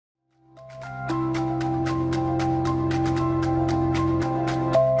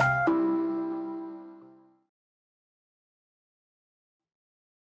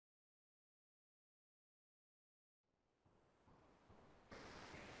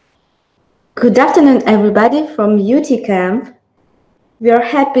Good afternoon, everybody from UTICamp. We are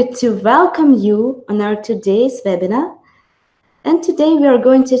happy to welcome you on our today's webinar. And today we are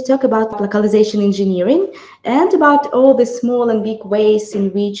going to talk about localization engineering and about all the small and big ways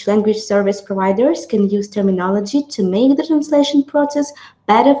in which language service providers can use terminology to make the translation process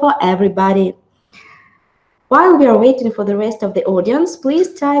better for everybody. While we are waiting for the rest of the audience,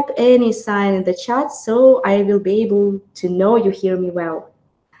 please type any sign in the chat so I will be able to know you hear me well.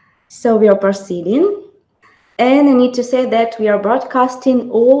 So we are proceeding. And I need to say that we are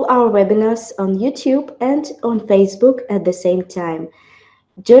broadcasting all our webinars on YouTube and on Facebook at the same time.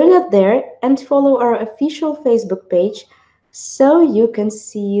 Join us there and follow our official Facebook page so you can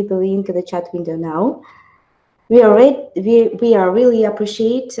see the link in the chat window now. We really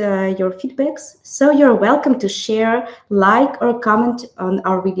appreciate your feedbacks, so you're welcome to share, like, or comment on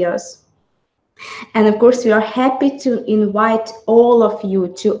our videos. And of course, we are happy to invite all of you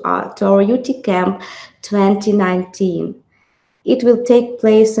to our UTICamp 2019. It will take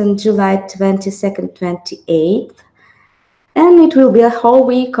place on July 22nd, 28th. And it will be a whole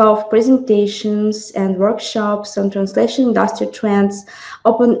week of presentations and workshops on translation industry trends,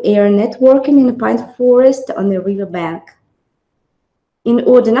 open air networking in a pine forest on the riverbank. In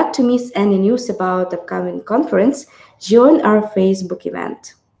order not to miss any news about the upcoming conference, join our Facebook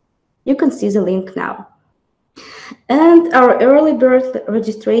event. You can see the link now. And our early bird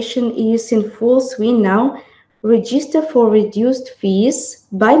registration is in full swing now. Register for reduced fees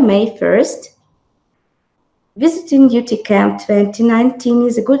by May 1st. Visiting UTICamp 2019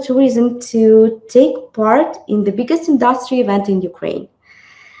 is a good reason to take part in the biggest industry event in Ukraine.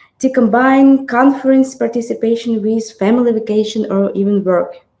 To combine conference participation with family vacation or even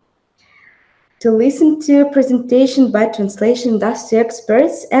work. To listen to a presentation by translation industry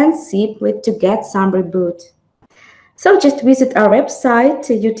experts and simply to get some reboot. So just visit our website,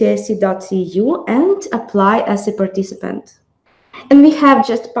 utic.eu, and apply as a participant. And we have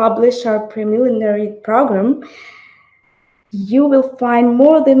just published our preliminary program. You will find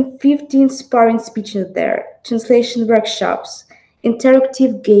more than 15 sparring speeches there, translation workshops,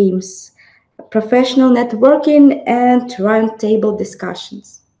 interactive games, professional networking, and roundtable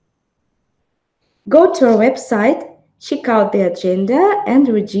discussions. Go to our website, check out the agenda, and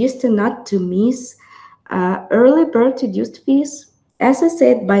register not to miss early bird reduced fees, as I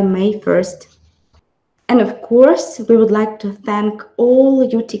said, by May 1st. And of course, we would like to thank all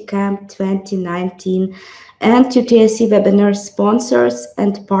UTICamp 2019 and UTIC webinar sponsors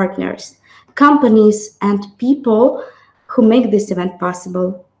and partners, companies and people who make this event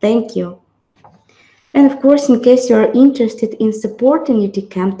possible. Thank you. And of course, in case you are interested in supporting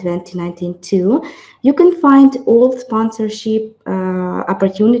UTICamp 2019 too, you can find all sponsorship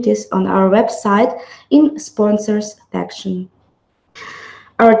opportunities on our website in sponsors section.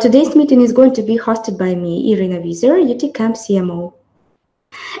 Our today's meeting is going to be hosted by me, Irina Vizer, UTICamp CMO.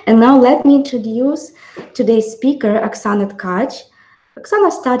 And now let me introduce today's speaker, Oksana Tkach.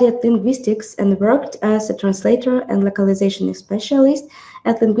 Oksana studied linguistics and worked as a translator and localization specialist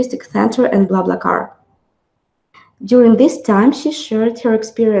at Linguistic Centre and BlaBlaCar. During this time, she shared her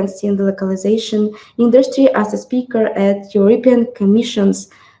experience in the localization industry as a speaker at European Commission's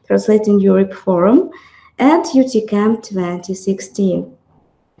Translating Europe Forum and UTICamp 2016.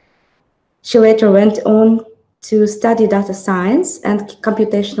 She later went on to study data science and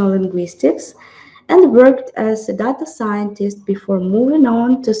computational linguistics and worked as a data scientist before moving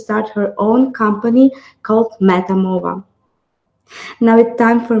on to start her own company called Metamova. Now it's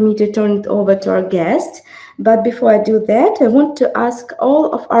time for me to turn it over to our guest. But before I do that, I want to ask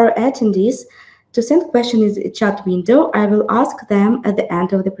all of our attendees to send questions in the chat window. I will ask them at the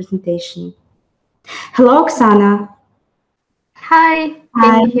end of the presentation. Hello, Oksana. Hi,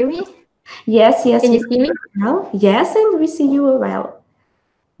 can you hear me? Yes. Can you see me? Well, yes, and we see you well.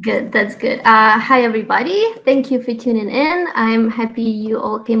 Good, that's good. Hi, everybody. Thank you for tuning in. I'm happy you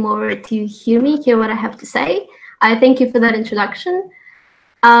all came over to hear what I have to say. Thank you for that introduction.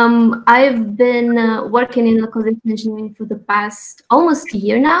 I've been working in localization engineering for the past almost a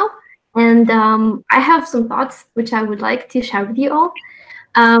year now, and I have some thoughts which I would like to share with you all.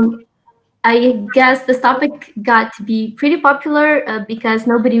 I guess this topic got to be pretty popular because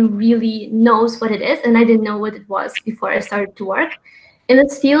nobody really knows what it is, and I didn't know what it was before I started to work in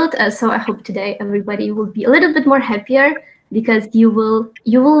this field. So I hope today everybody will be a little bit more happier because you will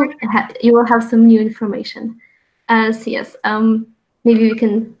have some new information. So yes, maybe we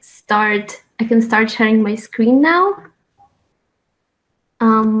can start. I can start sharing my screen now.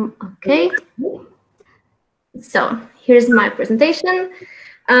 Okay. So here's my presentation.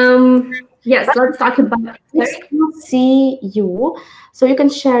 yes, let's talk about. We still see you, so you can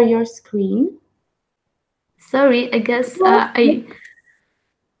share your screen. Sorry, I guess I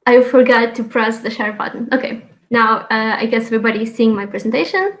forgot to press the share button. Okay, now I guess everybody is seeing my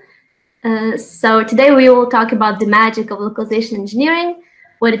presentation. So today we will talk about the magic of localization engineering,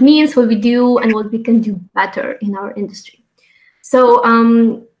 what it means, what we do, and what we can do better in our industry. So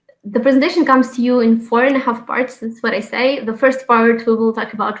the presentation comes to you in 4.5 parts. That's what I say. The first part, we will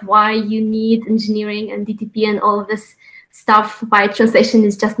talk about why you need engineering and DTP and all of this stuff. Why translation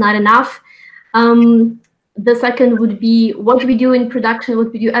is just not enough. The second would be what we do in production,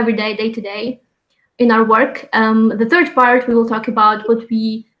 what we do every day, day to day in our work. The third part, we will talk about what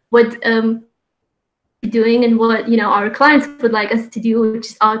we're doing and what our clients would like us to do, which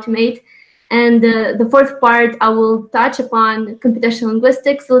is automate. And the fourth part, I will touch upon computational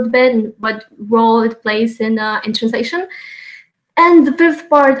linguistics a little bit and what role it plays in translation. And the fifth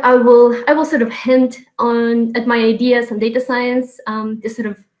part, I will sort of hint at my ideas on data science to sort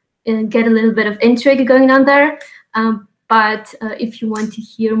of get a little bit of intrigue going on there. But if you want to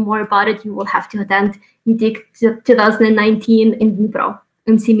hear more about it, you will have to attend UTIC 2019 in Dnipro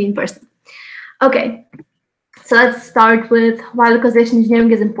and see me in person. Okay, so let's start with why localization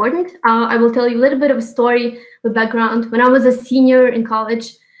engineering is important. I will tell you a little bit of a story, a background. When I was a senior in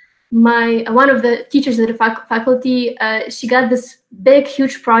college, one of the teachers at the faculty, she got this big,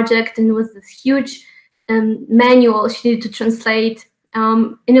 huge project, and it was this huge manual she needed to translate.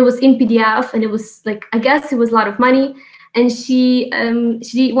 And it was in PDF, and it was like, I guess it was a lot of money. And she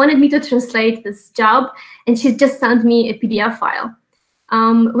wanted me to translate this job, and she just sent me a PDF file,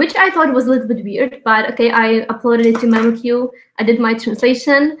 which I thought was a little bit weird. But okay, I uploaded it to MemoQ. I did my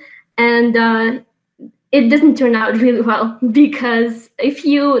translation, and it didn't turn out really well because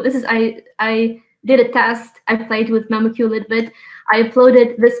I did a test. I played with MemoQ a little bit. I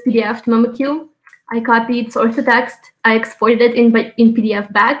uploaded this PDF to MemoQ. I copied source to text, I exported it in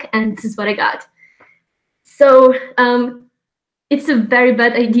PDF back, and this is what I got. So it's a very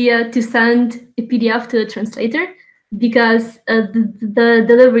bad idea to send a PDF to a translator because the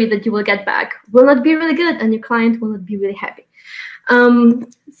delivery that you will get back will not be really good and your client will not be really happy. And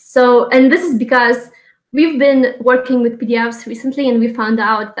this is because we've been working with PDFs recently, and we found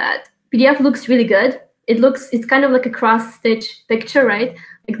out that PDF looks really good. It's kind of like a cross-stitch picture, right?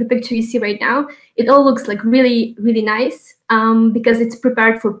 Like the picture you see right now. It all looks like really, really nice because it's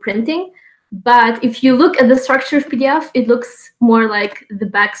prepared for printing. But if you look at the structure of PDF, it looks more like the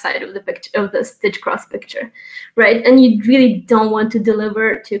backside of the picture, of the stitch cross picture, right? And you really don't want to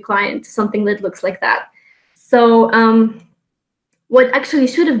deliver to a client something that looks like that. So what actually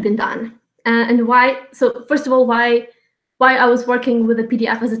should have been done and why? So first of all, why I was working with a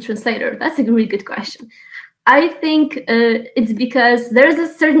PDF as a translator? That's a really good question. I think it's because there's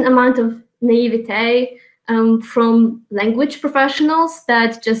a certain amount of naivete from language professionals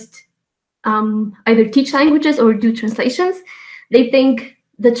that just either teach languages or do translations. They think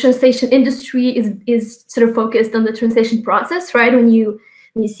the translation industry is sort of focused on the translation process, right? When you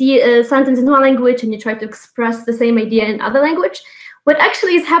see a sentence in one language and you try to express the same idea in another language, what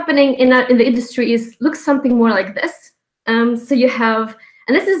actually is happening in the industry looks something more like this. So you have,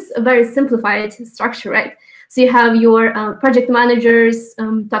 and this is a very simplified structure, right? So you have your project managers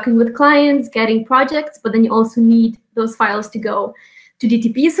talking with clients, getting projects, but then you also need those files to go to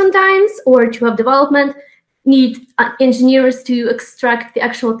DTP sometimes, or to web development, need engineers to extract the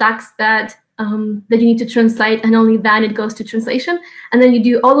actual text that you need to translate, and only then it goes to translation. And then you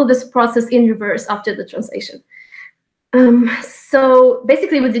do all of this process in reverse after the translation. So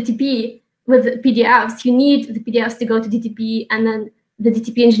basically with DTP, with PDFs, you need the PDFs to go to DTP, and then the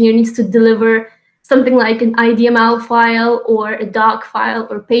DTP engineer needs to deliver something like an IDML file or a doc file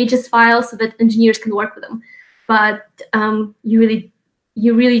or pages file so that engineers can work with them. But you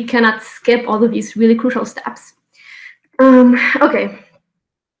really cannot skip all of these really crucial steps. Okay,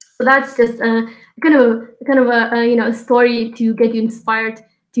 so that's just kind of a story to get you inspired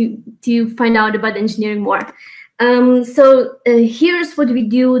to find out about engineering more. So here's what we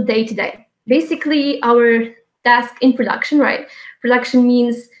do day to day. Basically, our task in production, right? Production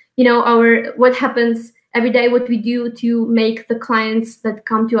means what happens every day, what we do to make the clients that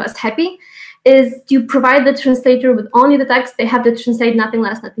come to us happy is to provide the translator with only the text they have to translate, nothing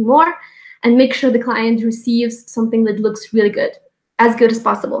less, nothing more, and make sure the client receives something that looks really good as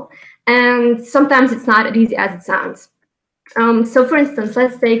possible. And sometimes it's not as easy as it sounds. So for instance,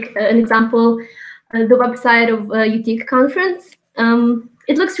 let's take an example, the website of UTIC conference.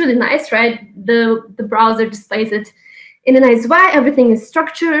 It looks really nice, right? The browser displays it in a nice way. Everything is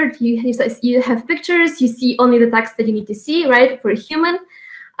structured. You have pictures. You see only the text that you need to see, right? For a human.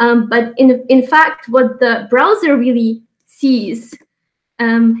 But in fact, what the browser really sees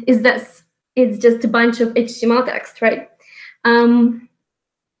is this. It's just a bunch of HTML text, right? And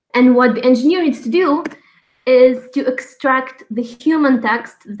what the engineer needs to do is to extract the human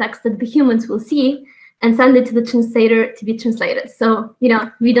text, the text that the humans will see, and send it to the translator to be translated. So we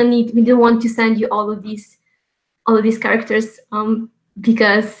don't want to send you all of these characters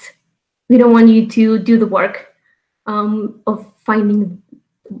because we don't want you to do the work of finding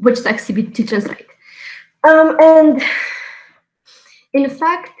which text to translate. And in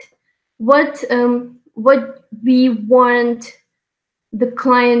fact, what we want the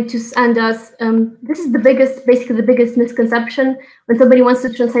client to send us, this is basically the biggest misconception. When somebody wants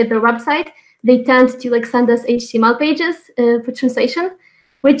to translate their website, they tend to send us HTML pages for translation,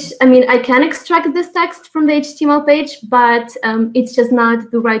 which, I mean, I can extract this text from the HTML page, but it's just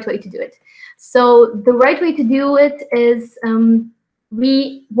not the right way to do it. So the right way to do it is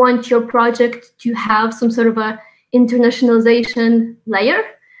we want your project to have some sort of a internationalization layer.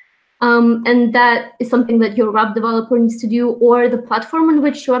 And that is something that your web developer needs to do, or the platform on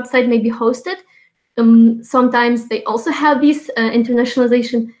which your website may be hosted. Sometimes they also have these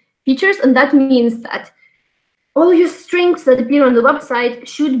internationalization features, and that means that all your strings that appear on the website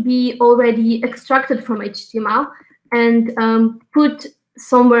should be already extracted from HTML and put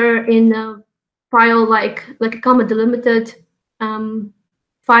somewhere in a file like a comma delimited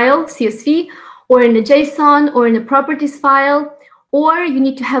file, CSV, or in a JSON, or in a properties file. Or you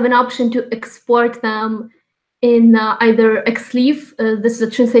need to have an option to export them in either XLeaf, this is a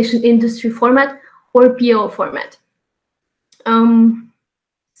translation industry format, or PO format.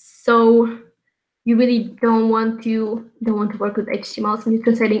 So you really don't want to work with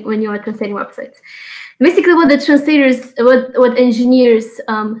HTML when you are translating websites. Basically, what the translators, what engineers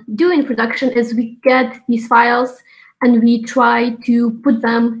do in production is we get these files and we try to put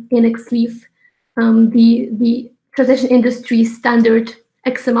them in XLeaf, the translation industry standard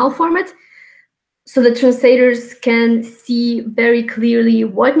XML format, so the translators can see very clearly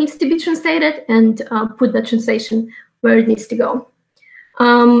what needs to be translated and put the translation where it needs to go.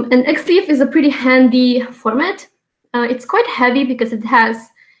 And XLeaf is a pretty handy format. It's quite heavy because it has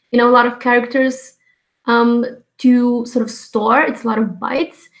a lot of characters to sort of store. It's a lot of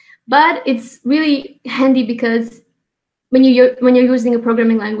bytes, but it's really handy because when you're using a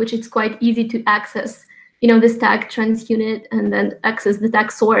programming language, it's quite easy to access this tag trans unit and then access the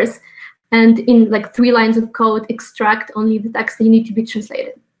tag source, and in 3 lines of code extract only the text that you need to be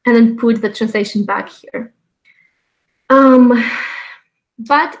translated and then put the translation back here.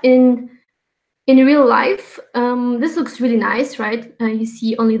 But in real life, this looks really nice, right? You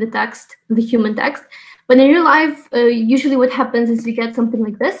see only the text, the human text. But in real life, usually what happens is we get something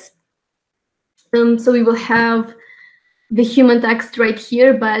like this. So we will have the human text right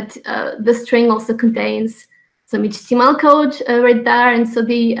here, but the string also contains some HTML code right there. And so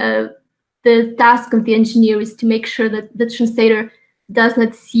the task of the engineer is to make sure that the translator does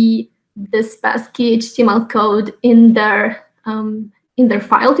not see this pesky HTML code in their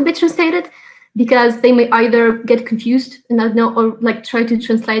file to be translated, because they may either get confused and not know, or try to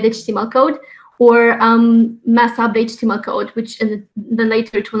translate HTML code, or mess up the HTML code, which then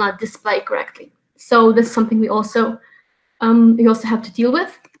later it will not display correctly. So this is something we also have to deal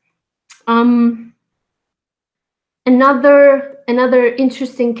with. Another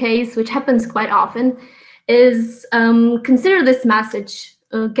interesting case, which happens quite often, is consider this message: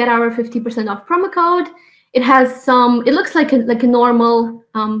 get our 50% off promo code. It has it looks like a normal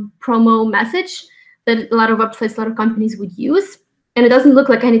promo message that a lot of websites, a lot of companies would use, and it doesn't look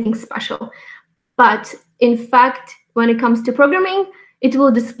like anything special. But in fact, when it comes to programming, it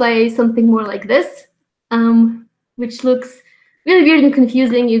will display something more like this, which looks really weird and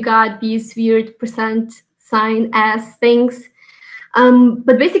confusing. You got these weird %s things.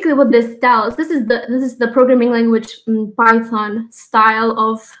 But basically what this tells, this is the programming language Python style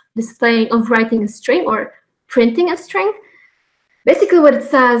of writing a string or printing a string. Basically what it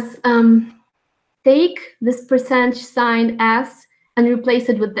says, take this %s and replace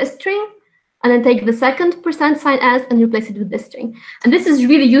it with this string, and then take the second %s and replace it with this string. And this is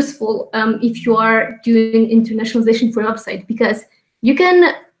really useful if you are doing internationalization for a website, because you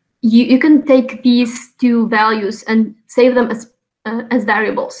can take these 2 values and save them as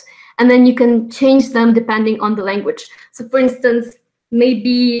variables, and then you can change them depending on the language. So for instance,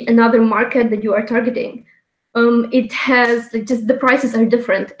 maybe another market that you are targeting, it has just the prices are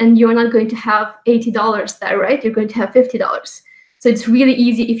different, and you're not going to have $80 there, right? You're going to have $50. So it's really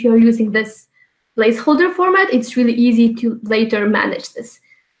easy if you're using this placeholder format. It's really easy to later manage this.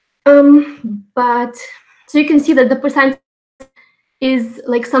 But so you can see that the % is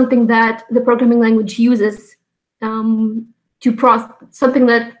like something that the programming language uses to process something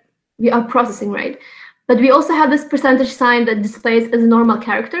that we are processing, right? But we also have this percentage sign that displays as a normal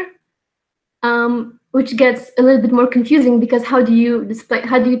character, which gets a little bit more confusing, because how do you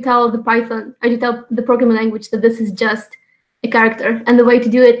tell the programming language that this is just a character? And the way to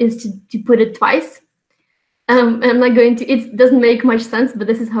do it is to put it twice. I'm not going to, it doesn't make much sense, but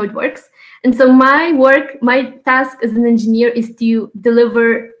this is how it works. And so my task as an engineer is to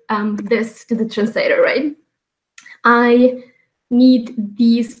deliver this to the translator, right? I need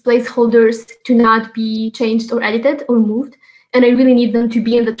these placeholders to not be changed or edited or moved, and I really need them to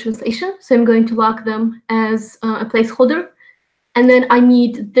be in the translation. So I'm going to lock them as a placeholder. And then I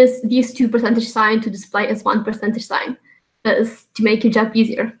need these two percentage signs to display as one percentage sign to make your job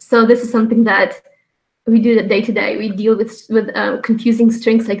easier. So this is something that we do day to day. We deal with confusing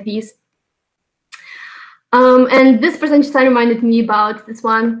strings like these. And this percentage sign reminded me about this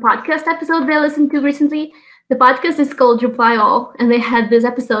one podcast episode that I listened to recently. The podcast is called Reply All, and they had this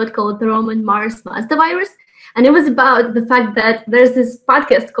episode called The Roman Mars Mazda Virus. And it was about the fact that there's this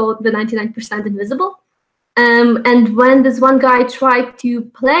podcast called The 99% Invisible. And when this one guy tried to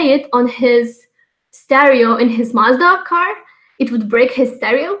play it on his stereo in his Mazda car, it would break his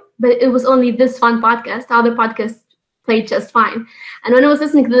stereo, but it was only this one podcast. The other podcasts played just fine. And when I was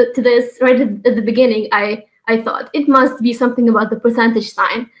listening to this right at the beginning, I thought it must be something about the percentage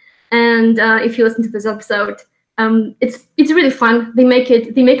sign. And if you listen to this episode, it's really fun. They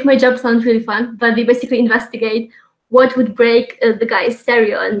make my job sound really fun, but they basically investigate what would break the guy's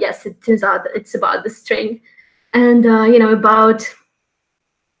stereo. And yes, it turns out that it's about the string, and about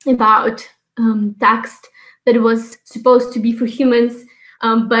text that was supposed to be for humans,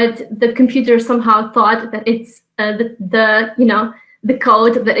 but the computer somehow thought that it's the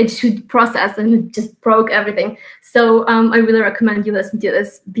code that it should process, and it just broke everything. So I really recommend you listen to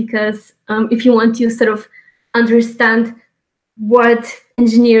this, because if you want to sort of understand what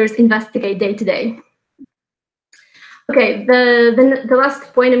engineers investigate day to day. Okay, the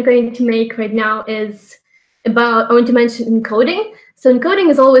last point I'm going to make right now is I want to mention encoding. So encoding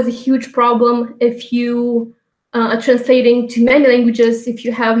is always a huge problem if you are translating to many languages. If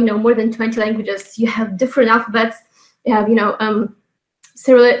you have more than 20 languages, you have different alphabets. You have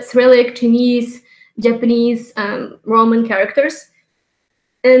Cyrillic, Chinese, Japanese, Roman characters,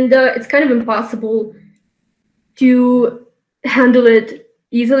 and it's kind of impossible to handle it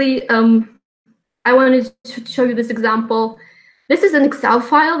easily. I wanted to show you this example. This is an Excel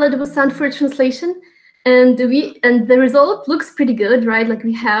file that was sent for translation, and the result looks pretty good, right? Like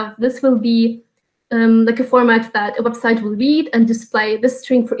this will be like a format that a website will read and display this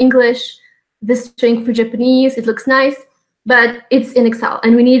string for English, this string for Japanese. It looks nice, but it's in Excel,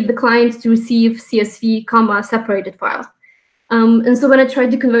 and we need the client to receive CSV, separated file. And so when I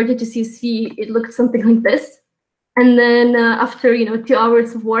tried to convert it to CSV, it looked something like this. And then after 2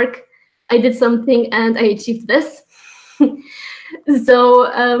 hours of work, I did something and I achieved this.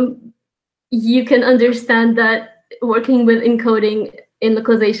 So you can understand that working with encoding in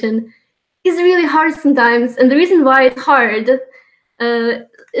localization is really hard sometimes. And the reason why it's hard,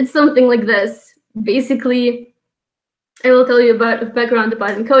 it's something like this. Basically, I will tell you about a background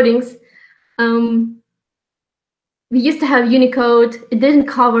about encodings. We used to have Unicode. It didn't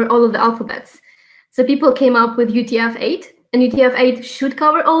cover all of the alphabets. So people came up with UTF-8, and UTF-8 should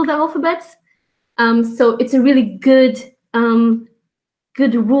cover all the alphabets. So it's a really good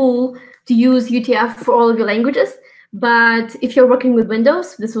rule to use UTF for all of your languages. But if you're working with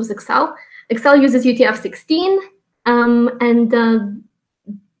Windows, this was Excel. Excel uses UTF-16, and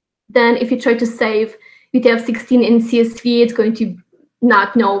then if you try to save UTF-16 in CSV, it's going to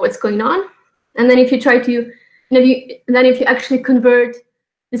not know what's going on. And then if you try to, if you actually convert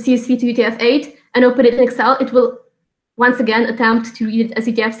the CSV to UTF-8 and open it in Excel, it will once again attempt to read it as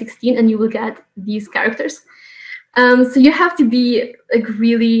UTF-16, and you will get these characters. So you have to be like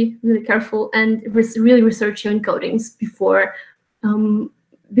really, really careful and really research your encodings before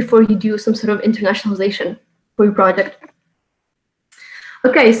you do some sort of internationalization for your project.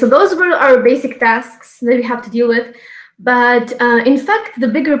 Okay, so those were our basic tasks that we have to deal with. But in fact, the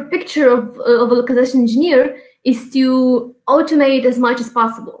bigger picture of a localization engineer is to automate as much as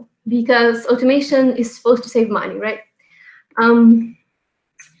possible, because automation is supposed to save money, right? And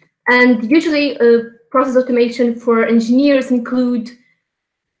usually process automation for engineers include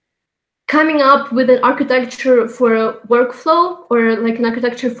coming up with an architecture for a workflow, or like an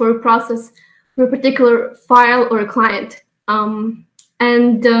architecture for a process for a particular file or a client. And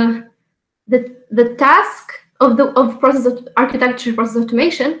the task of process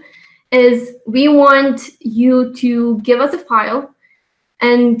automation is we want you to give us a file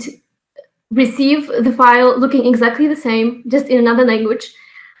and receive the file looking exactly the same, just in another language,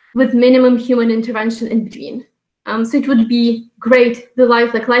 with minimum human intervention in between. So it would be great.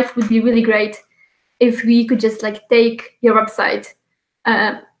 Life would be really great if we could just like take your website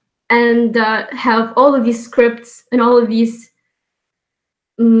and have all of these scripts and all of these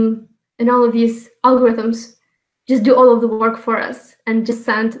algorithms just do all of the work for us and just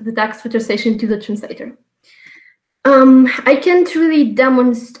send the text for translation to the translator. I can't really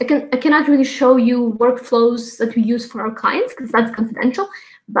demonstrate. I cannot really show you workflows that we use for our clients because that's confidential.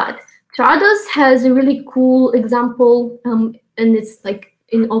 But Trados has a really cool example, and it's like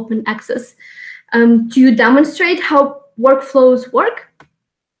in open access to demonstrate how workflows work.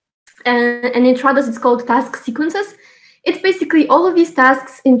 And in Trados, it's called task sequences. It's basically all of these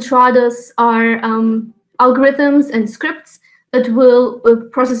tasks in Trados are algorithms and scripts that will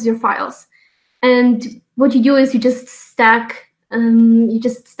process your files. And what you do is you just stack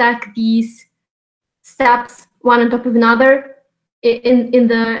these steps one on top of another in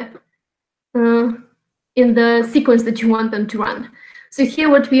the sequence that you want them to run. So here,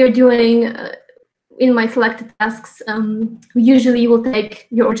 what we are doing in my selected tasks, we usually will take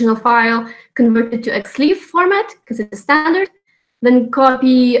your original file, convert it to XLEAF format because it's a standard, then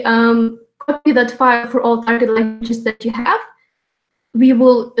copy that file for all target languages that you have. We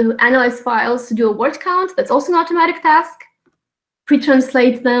will analyze files to do a word count. That's also an automatic task.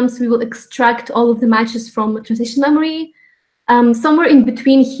 Pre-translate them, so we will extract all of the matches from translation memory. Somewhere in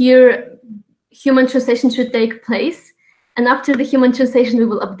between here, human translation should take place. And after the human translation, we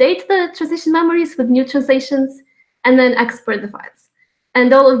will update the translation memories with new translations and then export the files.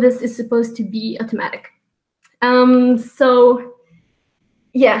 And all of this is supposed to be automatic. So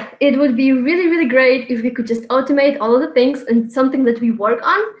yeah, it would be really, really great if we could just automate all of the things and something that we work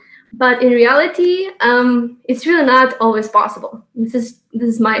on. But in reality, it's really not always possible. This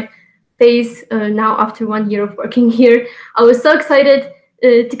is my phase now after 1 year of working here. I was so excited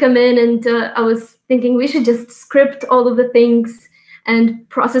to come in, and I was thinking we should just script all of the things and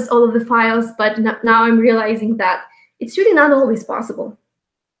process all of the files. But now I'm realizing that it's really not always possible,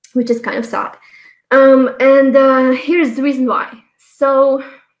 which is kind of sad. Here's the reason why. So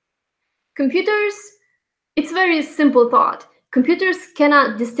computers, it's a very simple thought. Computers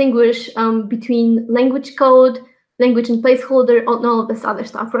cannot distinguish between language code, language and placeholder, and all of this other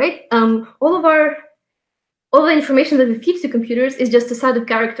stuff, right? All the information that we feed to computers is just a set of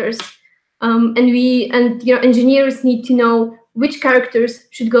characters, and engineers need to know which characters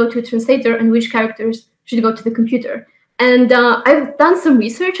should go to a translator and which characters should go to the computer. And I've done some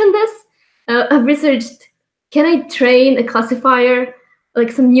research on this. I've researched, can I train a classifier,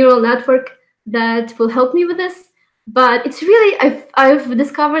 like some neural network that will help me with this? But it's really, I've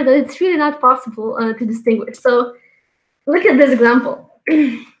discovered that it's really not possible to distinguish. So look at this example.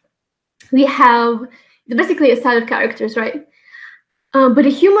 We have basically a set of characters, right? But a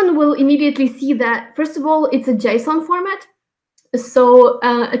human will immediately see that, first of all, it's a JSON format. So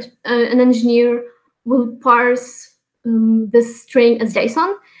an engineer will parse this string as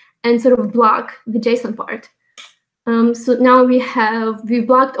JSON and sort of block the JSON part. So now we've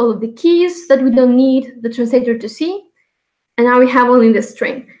blocked all of the keys that we don't need the translator to see. And now we have only this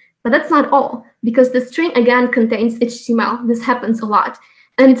string. But that's not all, because the string, again, contains HTML. This happens a lot.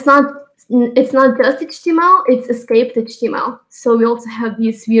 And it's not just HTML, it's escaped HTML. So we also have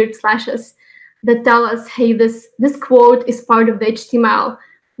these weird slashes that tell us, hey, this quote is part of the HTML,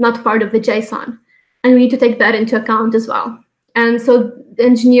 not part of the JSON. And we need to take that into account as well. And so the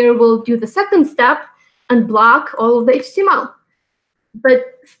engineer will do the second step and block all of the HTML.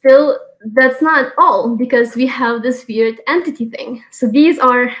 But still, that's not all, because we have this weird entity thing. So these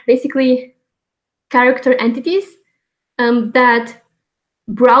are basically character entities that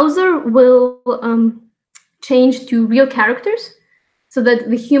browser will change to real characters, so that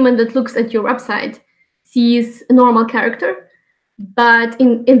the human that looks at your website sees a normal character. But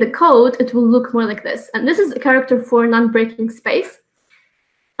in the code, it will look more like this. And this is a character for non-breaking space,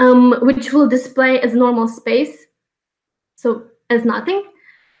 which will display as normal space, so as nothing.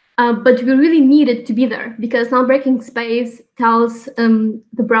 But we really need it to be there, because non-breaking space tells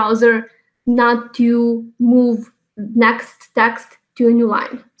the browser not to move next text to a new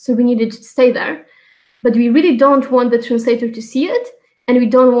line. So we need it to stay there. But we really don't want the translator to see it, and we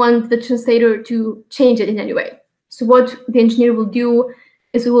don't want the translator to change it in any way. So what the engineer will do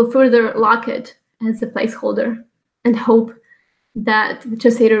is we will further lock it as a placeholder and hope that the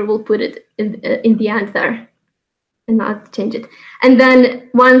translator will put it in the end there and not change it. And then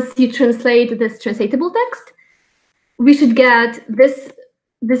once you translate this translatable text, we should get this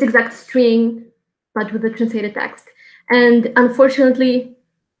exact string, but with the translated text. And unfortunately,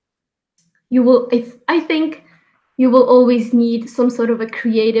 you will, I think, you will always need some sort of a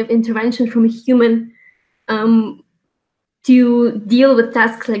creative intervention from a human to deal with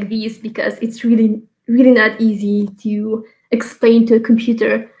tasks like these, because it's really, really not easy to explain to a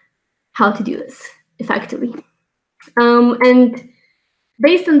computer how to do this effectively. And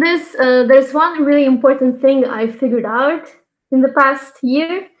based on this, there's one really important thing I figured out in the past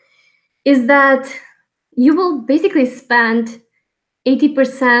year, is that you will basically spend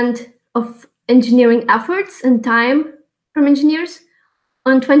 80% of engineering efforts and time from engineers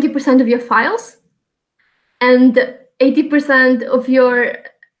on 20% of your files, and 80% of your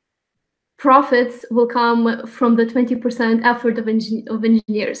profits will come from the 20% effort of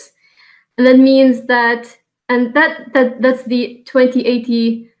engineers. And that means that, and that's the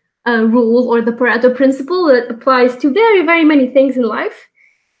 20-80 rule, or the Pareto principle, that applies to very, very many things in life.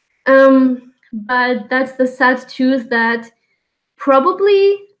 But that's the sad truth, that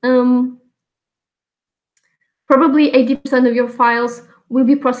probably 80% of your files will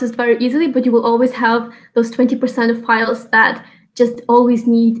be processed very easily, but you will always have those 20% of files that just always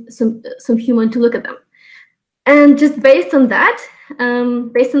need some human to look at them. And just based on that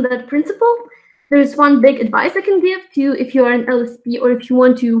principle, there's one big advice I can give to, if you are an LSP, or if you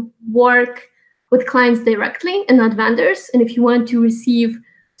want to work with clients directly and not vendors, and if you want to receive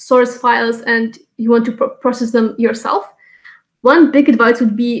source files and you want to process them yourself. One big advice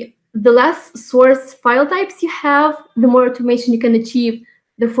would be, the less source file types you have, the more automation you can achieve,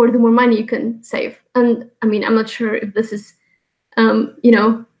 therefore the more money you can save. And I mean, I'm not sure if this is, you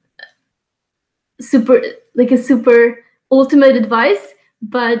know, super ultimate advice,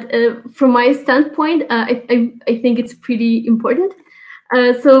 but from my standpoint, I think it's pretty important.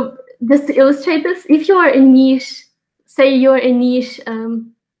 So just to illustrate this, if you are a niche, say you're a niche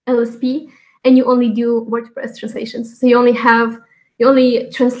LSP, and you only do WordPress translations, so you only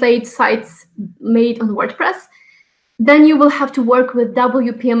translate sites made on WordPress, then you will have to work with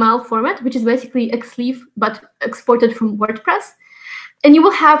WPML format, which is basically Xleaf, but exported from WordPress. And you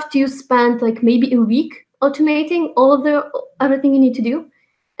will have to spend like maybe a week automating everything you need to do.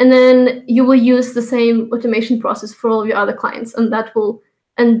 And then you will use the same automation process for all of your other clients, and that will,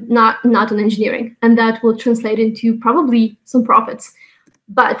 and not on engineering, and that will translate into probably some profits.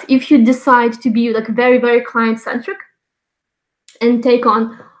 But if you decide to be like very, very client-centric and take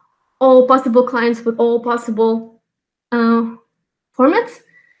on all possible clients with all possible formats,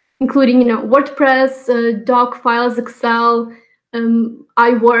 including, you know, WordPress, doc files, Excel,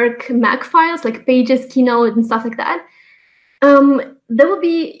 iWork, Mac files like Pages, Keynote, and stuff like that, there will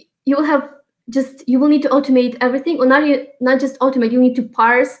be, you will need to automate everything, or not just automate, you need to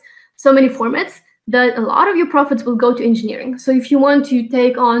parse so many formats that a lot of your profits will go to engineering. So if you want to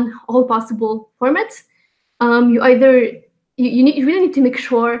take on all possible formats, you really need to make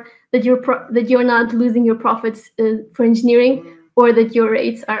sure that you're not losing your profits for engineering, or that your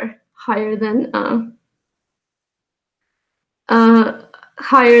rates are higher than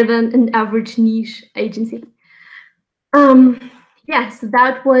an average niche agency. Yes,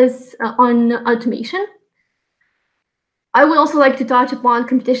 that was on automation. I would also like to touch upon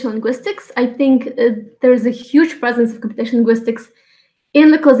computational linguistics. I think there's a huge presence of computational linguistics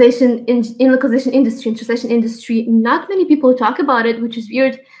in localization industry and translation industry. Not many people talk about it, which is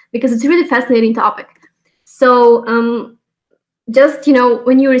weird because it's a really fascinating topic. So just, you know,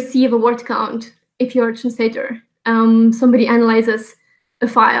 when you receive a word count, if you're a translator, somebody analyzes a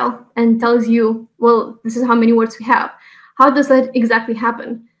file and tells you, well, this is how many words we have. How does that exactly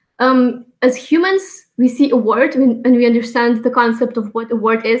happen? As humans, we see a word and we understand the concept of what a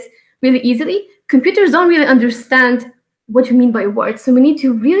word is really easily. Computers don't really understand what you mean by a word. So we need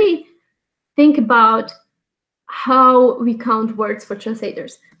to really think about how we count words for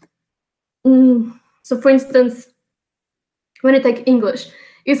translators. So for instance, when I take English,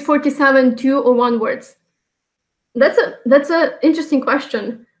 is 47 2 or 1 words? That's an interesting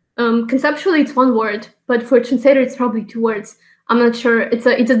question. Conceptually, it's 1 word, but for a translator, it's probably 2 words. I'm not sure. It's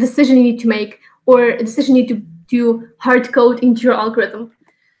a decision you need to make, or a decision you need to hard code into your algorithm.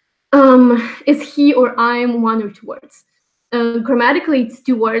 Is he or I'm 1 or 2 words? Grammatically, it's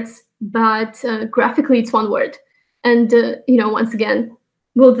 2 words, but graphically, it's 1 word. And you know, once again,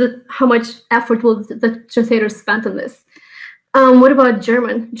 how much effort will the translator spend on this? What about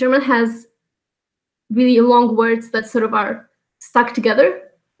German? German has really long words that sort of are stuck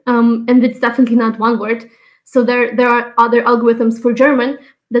together, and it's definitely not 1 word. So there are other algorithms for German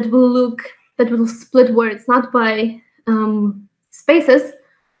that will split words not by spaces,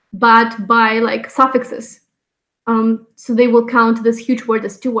 but by like suffixes. So they will count this huge word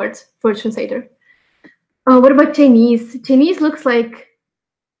as 2 words for a translator. What about Chinese? Chinese looks like,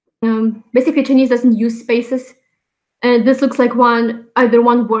 basically Chinese doesn't use spaces. And this looks like either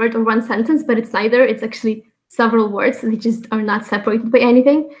one word or one sentence, but it's neither. It's actually several words. They just are not separated by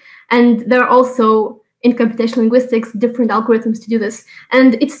anything. And there are also, in computational linguistics, different algorithms to do this.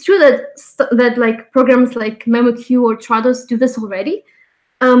 And it's true that like programs like MemoQ or Trados do this already.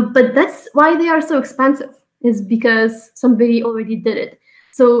 But that's why they are so expensive, is because somebody already did it.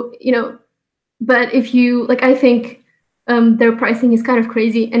 So, but if you, like, I think their pricing is kind of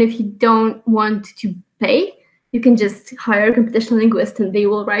crazy. And if you don't want to pay, you can just hire a computational linguist and they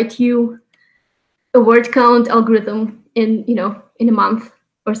will write you a word count algorithm in a month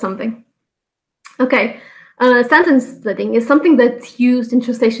or something. Okay, sentence splitting is something that's used in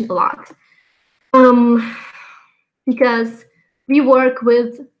translation a lot, because we work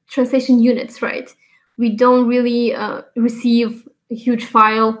with translation units, right? We don't really receive a huge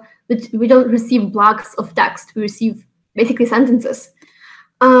file. We don't receive blocks of text. We receive basically sentences.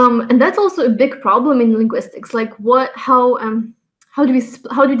 And that's also a big problem in linguistics. Like, how do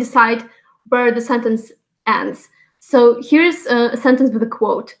we decide where the sentence ends? So here's a sentence with a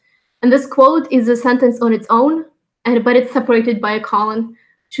quote, and this quote is a sentence on its own, but it's separated by a colon.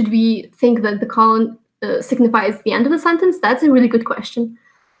 Should we think that the colon signifies the end of the sentence? That's a really good question.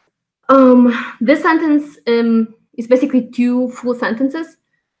 This sentence is basically two full sentences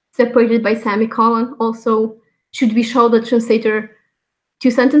separated by semicolon. Also, should we show the translator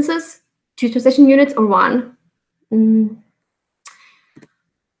two sentences, two translation units, or one?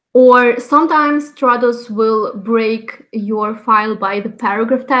 Or sometimes Trados will break your file by the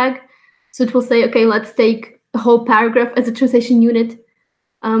paragraph tag. So it will say, okay, let's take a whole paragraph as a translation unit,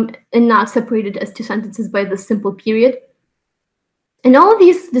 and not separate it as two sentences by the simple period. And all of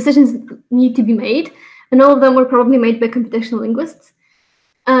these decisions need to be made, and all of them were probably made by computational linguists.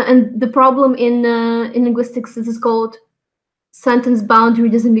 And the problem in linguistics is called sentence boundary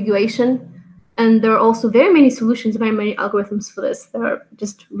disambiguation. And there are also very many solutions, very many algorithms for this that are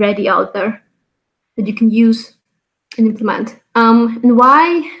just ready out there that you can use and implement. And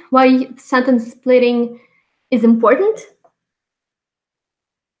why sentence splitting is important?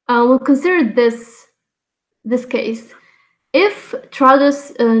 We'll consider this case. If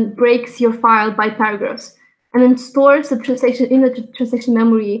Trados breaks your file by paragraphs and then stores the translation in the translation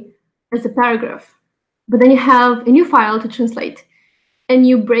memory as a paragraph, but then you have a new file to translate, and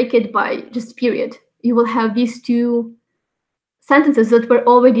you break it by just period, you will have these two sentences that were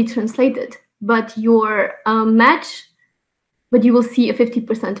already translated, but your but you will see a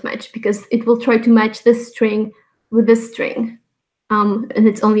 50% match, because it will try to match this string with this string, and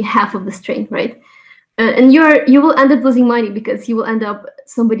it's only half of the string, right? And you will end up losing money, because you will end up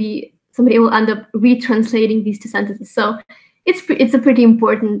somebody will end up retranslating these two sentences. So it's a pretty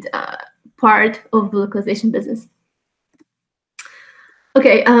important part of the localization business.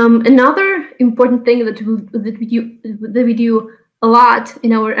 Okay, another important thing that we do a lot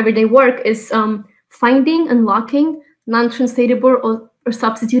in our everyday work is finding and locking non-translatable or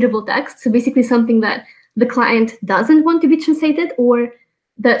substitutable text. So basically something that the client doesn't want to be translated, or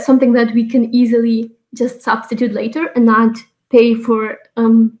that something that we can easily just substitute later and not pay for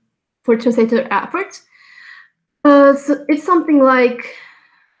translator efforts. So it's something like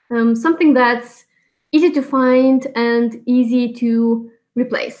something that's easy to find and easy to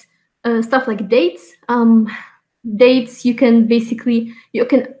replace. Stuff like dates. Dates,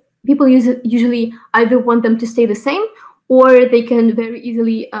 people usually either want them to stay the same, or they can very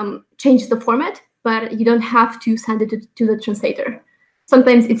easily change the format, but you don't have to send it to the translator.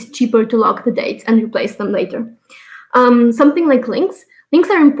 Sometimes it's cheaper to lock the dates and replace them later. Something like links. Links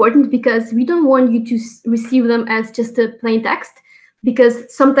are important because we don't want you to receive them as just a plain text,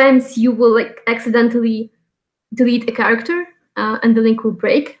 because sometimes you will accidentally delete a character and the link will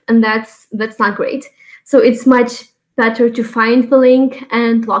break, and that's not great. So it's much better to find the link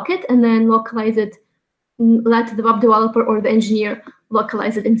and lock it, and then localize it, let the web developer or the engineer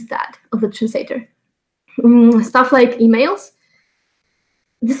localize it instead of the translator. Stuff like emails.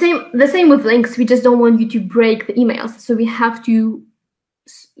 The same with links. We just don't want you to break the emails, so we have to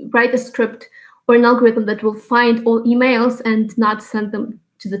write a script or an algorithm that will find all emails and not send them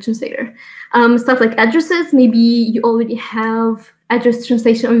to the translator. Stuff like addresses. Maybe you already have address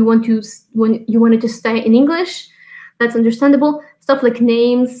translation, or you want it to stay in English. That's understandable. Stuff like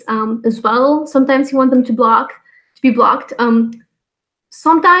names as well. Sometimes you want them to be blocked.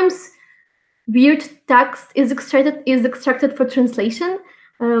 Sometimes weird text is extracted for translation.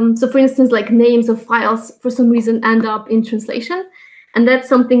 So for instance, like names of files for some reason end up in translation. And that's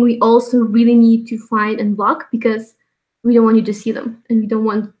something we also really need to find and block, because we don't want you to see them, and we don't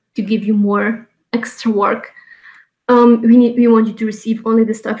want to give you more extra work. We want you to receive only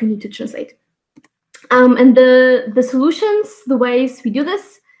the stuff you need to translate. And the solutions, the ways we do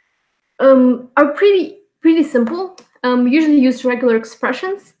this, are pretty simple. We usually use regular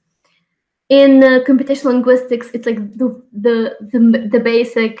expressions. In computational linguistics, it's like the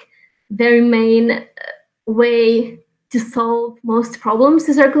basic, very main way to solve most problems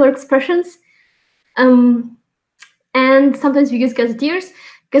is regular expressions. And sometimes we use gazetteers.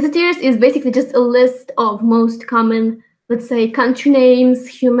 Gazetteers is basically just a list of most common, let's say, country names,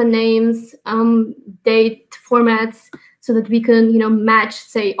 human names, date formats, so that we can, match,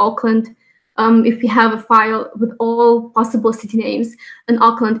 say, Auckland. If we have a file with all possible city names, and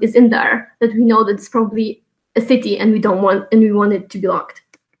Auckland is in there, that we know that it's probably a city, and we want it to be locked.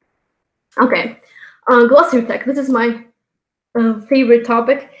 Okay, glossary tech. This is my favorite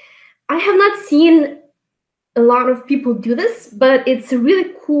topic. I have not seen a lot of people do this, but it's a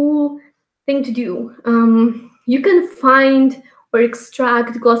really cool thing to do. You can find or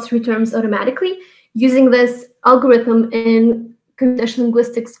extract glossary terms automatically using this algorithm in computational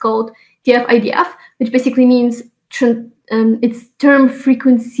linguistics called TF-IDF, which basically means it's term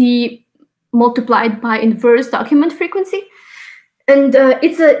frequency multiplied by inverse document frequency. And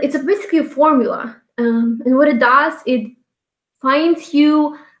it's basically a formula. And what it does, it finds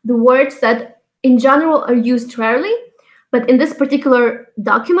you the words that in general are used rarely, but in this particular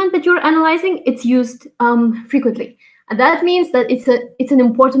document that you're analyzing, it's used frequently. And that means that it's an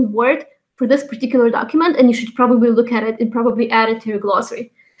important word for this particular document, and you should probably look at it and probably add it to your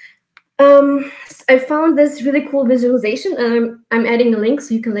glossary. I found this really cool visualization, and I'm adding a link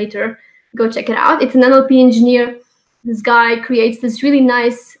so you can later go check it out. It's an NLP engineer. This guy creates this really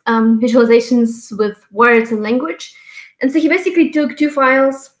nice visualizations with words and language. And so he basically took two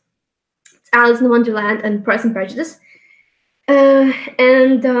files, it's Alice in Wonderland and Pride and Prejudice. You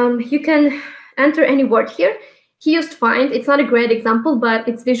can enter any word here. He used find. It's not a great example, but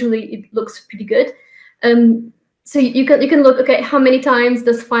it's visually, it looks pretty good. So you can look, okay, how many times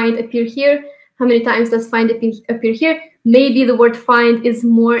does find appear here? How many times does find appear here? Maybe the word find is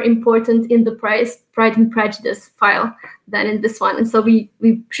more important in the Pride and Prejudice file than in this one. And so we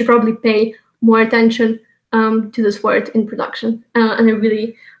should probably pay more attention to this word in production. And I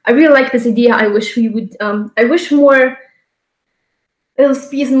really like this idea. I wish we would, I wish more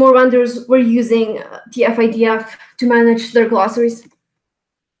LSPs and more vendors were using TF-IDF to manage their glossaries.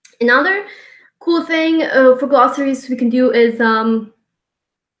 Another cool thing for glossaries we can do is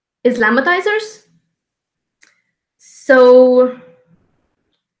lemmatizers. So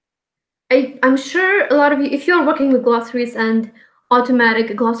I'm sure a lot of you, if you're working with glossaries and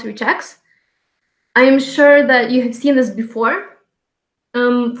automatic glossary checks, I am sure that you have seen this before.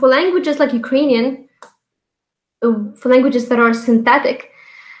 For languages like Ukrainian, for languages that are synthetic,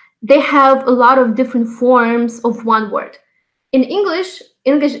 they have a lot of different forms of one word. In English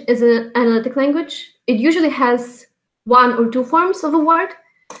is an analytic language. It usually has one or two forms of a word,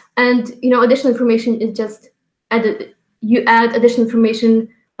 and additional information is just added. You add additional information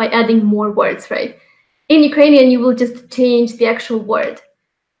by adding more words, right? In Ukrainian, you will just change the actual word.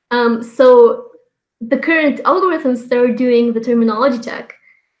 So the current algorithms that are doing the terminology check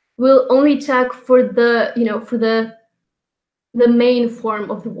will only check for the main form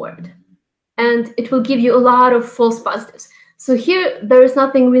of the word, and it will give you a lot of false positives. So here there is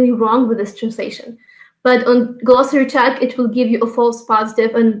nothing really wrong with this translation, but on glossary check it will give you a false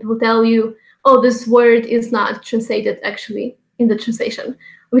positive and will tell you, oh, this word is not translated actually in the translation,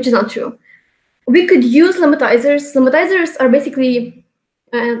 which is not true. We could use lemmatizers. Lemmatizers are basically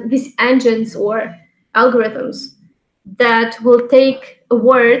these engines or algorithms that will take a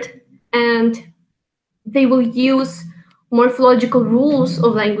word and they will use morphological rules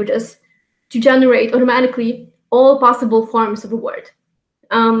of languages to generate automatically all possible forms of a word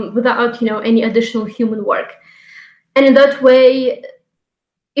without any additional human work. And in that way,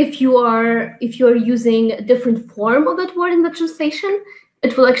 if you are using a different form of that word in the translation,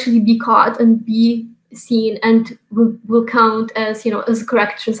 it will actually be caught and be seen and will count as as a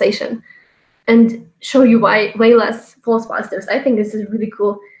correct translation and show you way less false positives. I think this is a really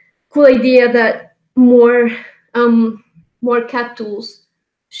cool idea that more CAT tools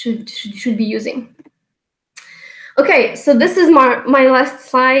should be using. Okay, so this is my last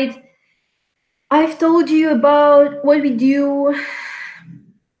slide. I've told you about what we do,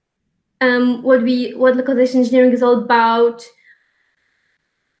 what localization engineering is all about,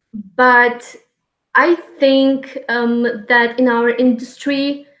 but I think that in our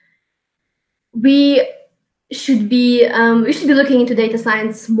industry we should be looking into data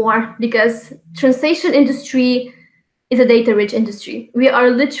science more, because translation industry is a data-rich industry. We are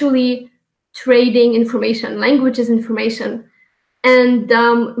literally trading information, languages information, and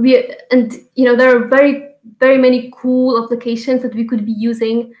there are very many cool applications that we could be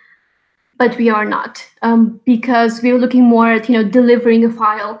using, but we are not, because we're looking more at delivering a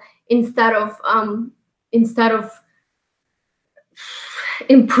file instead of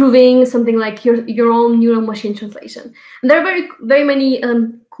improving something like your own neural machine translation. And there are very many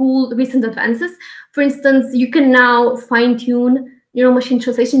cool recent advances. For instance, you can now fine-tune neural machine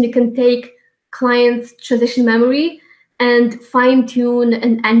translation. You can take clients' translation memory and fine-tune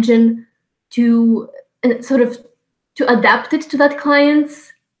an engine to adapt it to that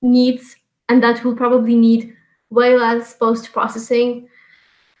client's needs, and that will probably need way less post-processing.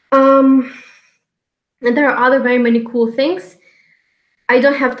 And there are other very many cool things. I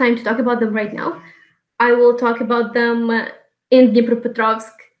don't have time to talk about them right now. I will talk about them in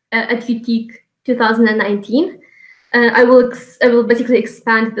Dnipropetrovsk at UTIC 2019. I will basically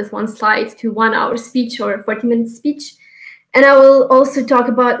expand this one slide to 1 hour speech or 40-minute speech. And I will also talk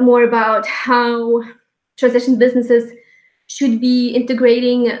more about how translation businesses should be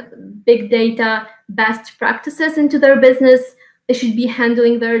integrating big data best practices into their business. They should be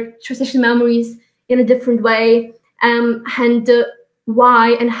handling their translation memories in a different way, and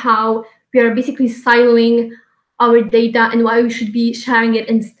why and how we are basically siloing our data, and why we should be sharing it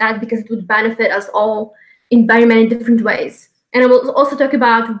instead, because it would benefit us all in very many different ways. And I will also talk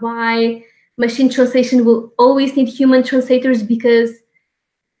about why machine translation will always need human translators, because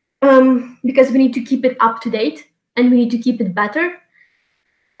we need to keep it up to date and we need to keep it better.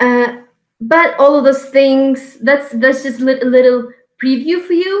 But all of those things, that's just a little preview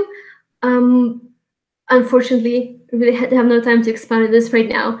for you. Unfortunately, I really have no time to expand on this right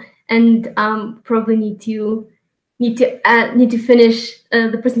now, and probably need to finish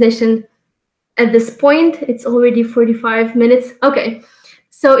the presentation at this point. It's already 45 minutes. Okay,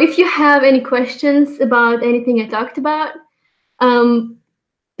 so if you have any questions about anything I talked about,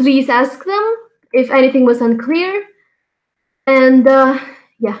 please ask them if anything was unclear. And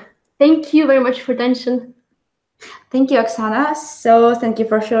yeah, thank you very much for attention. Thank you, Oksana. So thank you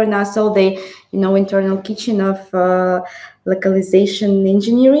for showing us all the, internal kitchen of localization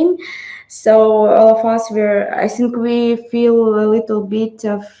engineering. So all of us, I think we feel a little bit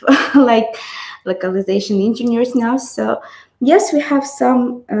of like localization engineers now. So yes, we have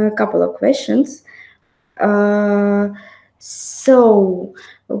some couple of questions. So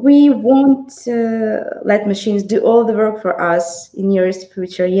we won't let machines do all the work for us in nearest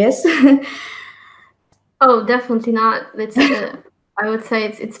future, yes? Oh, definitely not. It's I would say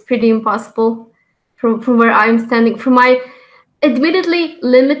it's pretty impossible from where I'm standing. From my admittedly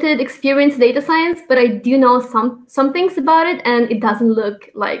limited experience data science, but I do know some things about it, and it doesn't look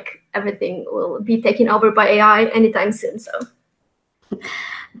like everything will be taken over by AI anytime soon. So.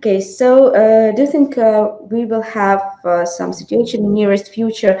 Okay, so do you think we will have some situation in nearest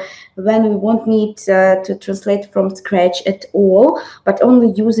future when we won't need to translate from scratch at all, but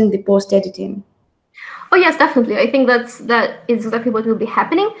only using the post editing? Oh yes, definitely. I think that is exactly what will be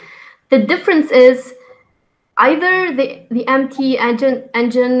happening. The difference is either the empty engine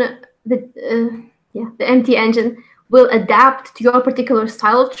will adapt to your particular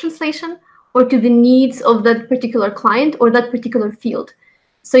style of translation or to the needs of that particular client or that particular field.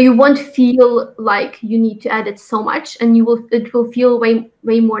 So you won't feel like you need to edit so much, and it will feel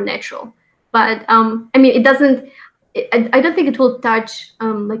way more natural. But I mean, it doesn't. I don't think it will touch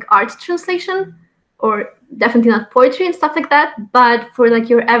like art translation, or definitely not poetry and stuff like that. But for like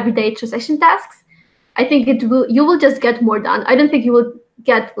your everyday translation tasks, I think you will just get more done. I don't think you will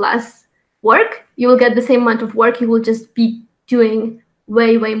get less work. You will get the same amount of work. You will just be doing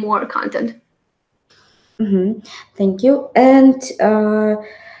way more content. Mm-hmm. Thank you. And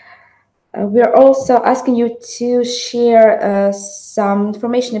we're also asking you to share some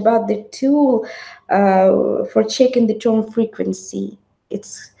information about the tool for checking the tone frequency.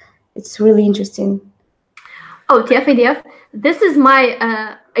 It's really interesting. Oh, TF-IDF. This is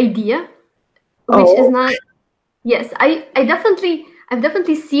my idea, which is not. Yes, I've definitely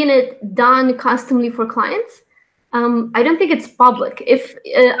seen it done customly for clients. I don't think it's public.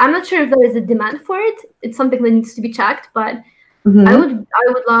 I'm not sure if there is a demand for it. It's something that needs to be checked, but I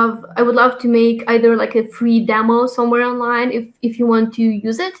would love to make either like a free demo somewhere online if you want to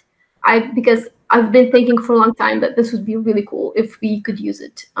use it. Because I've been thinking for a long time that this would be really cool if we could use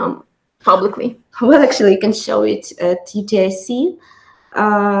it publicly. Well, actually, you can show it at UTIC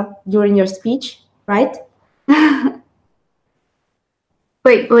during your speech, right?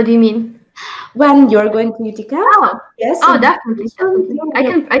 Wait, what do you mean? When you're going to UTICamp? Oh, yes. Oh, definitely. I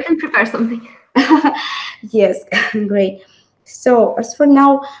can prepare something. Yes, great. So as for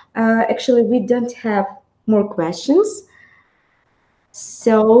now, actually, we don't have more questions.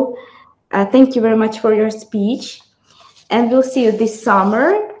 So thank you very much for your speech. And we'll see you this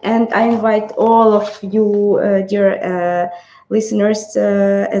summer. And I invite all of you, dear listeners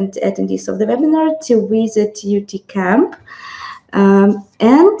and attendees of the webinar, to visit UTICamp.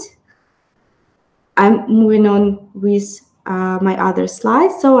 And I'm moving on with my other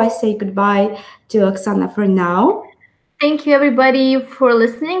slides. So I say goodbye to Oksana for now. Thank you everybody for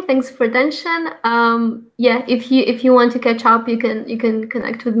listening. Thanks for attention. Yeah, if you want to catch up, you can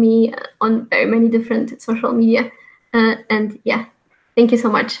connect with me on very many different social media. And yeah, thank you so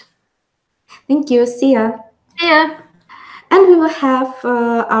much. Thank you. See ya. See ya. And we will have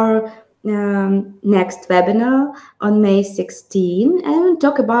our next webinar on May 16, and we'll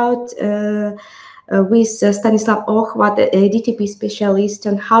talk about with Stanislav Ochvat, a DTP specialist,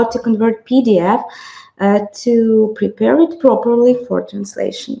 on how to convert PDF to prepare it properly for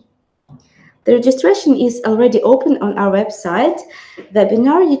translation. The registration is already open on our website,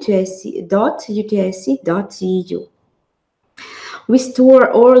 webinar.utic.eu. We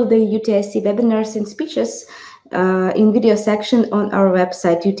store all the UTIC webinars and speeches in video section on our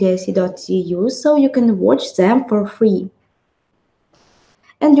website, utic.eu, so you can watch them for free.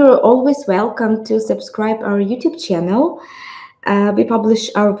 And you're always welcome to subscribe our YouTube channel. We publish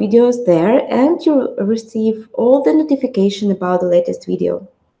our videos there, and you'll receive all the notification about the latest video.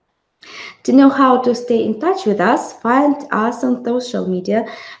 To know how to stay in touch with us, find us on social media.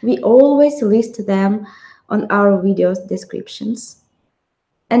 We always list them on our videos descriptions.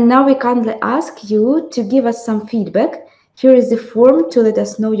 And now we kindly ask you to give us some feedback. Here is the form to let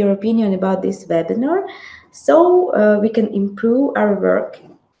us know your opinion about this webinar, so we can improve our work.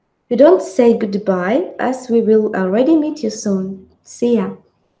 We don't say goodbye, as we will already meet you soon. See ya.